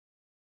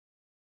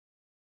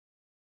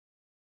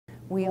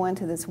We went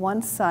to this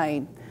one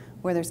site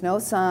where there's no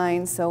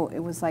signs, so it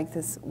was like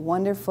this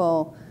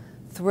wonderful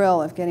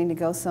thrill of getting to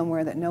go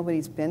somewhere that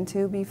nobody's been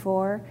to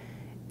before.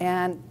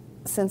 And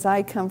since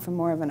I come from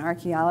more of an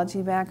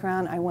archaeology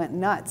background, I went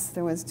nuts.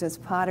 There was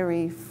just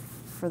pottery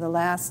for the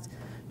last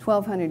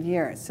 1,200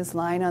 years, just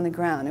lying on the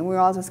ground. And we were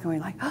all just going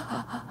like,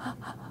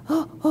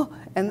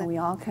 and then we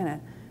all kind of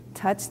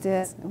touched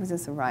it. It was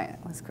just a riot.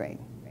 It was great.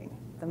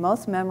 The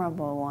most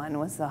memorable one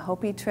was the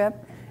Hopi trip.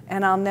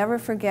 And I'll never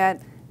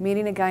forget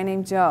meeting a guy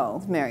named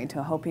Joe, married to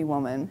a Hopi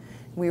woman.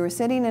 We were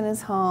sitting in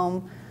his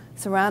home,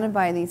 surrounded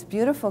by these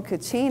beautiful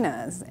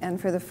kachinas,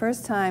 and for the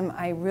first time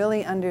I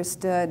really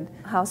understood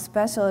how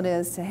special it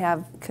is to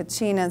have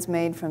kachinas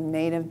made from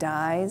native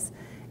dyes.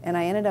 And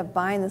I ended up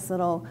buying this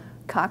little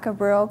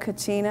kookaburra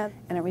kachina,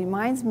 and it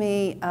reminds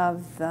me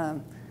of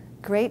the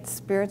great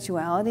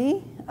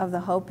spirituality of the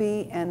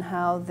Hopi and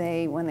how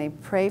they, when they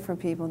pray for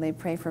people, they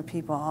pray for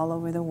people all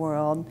over the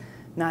world,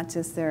 not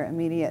just their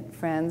immediate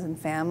friends and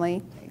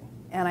family.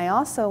 And I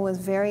also was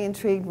very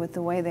intrigued with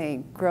the way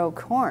they grow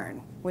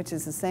corn, which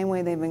is the same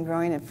way they've been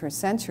growing it for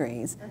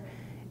centuries.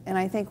 And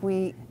I think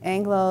we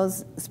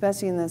Anglos,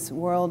 especially in this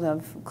world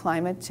of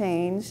climate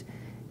change,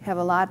 have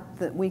a lot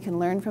that we can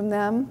learn from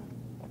them,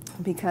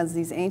 because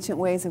these ancient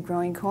ways of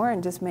growing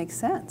corn just make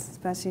sense,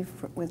 especially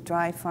with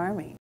dry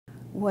farming.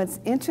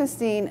 What's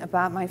interesting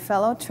about my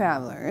fellow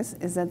travelers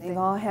is that they've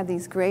all had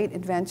these great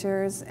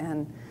adventures,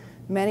 and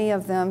many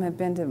of them have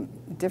been to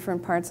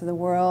different parts of the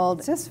world.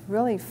 It's just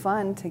really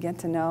fun to get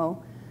to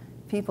know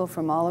people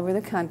from all over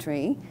the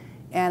country.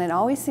 And it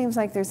always seems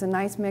like there's a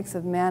nice mix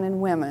of men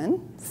and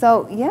women.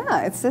 So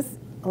yeah, it's just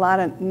a lot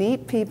of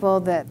neat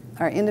people that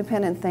are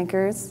independent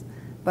thinkers,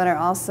 but are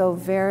also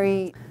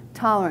very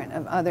tolerant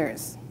of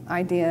others'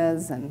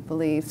 ideas and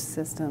beliefs,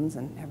 systems,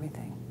 and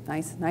everything.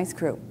 Nice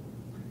group.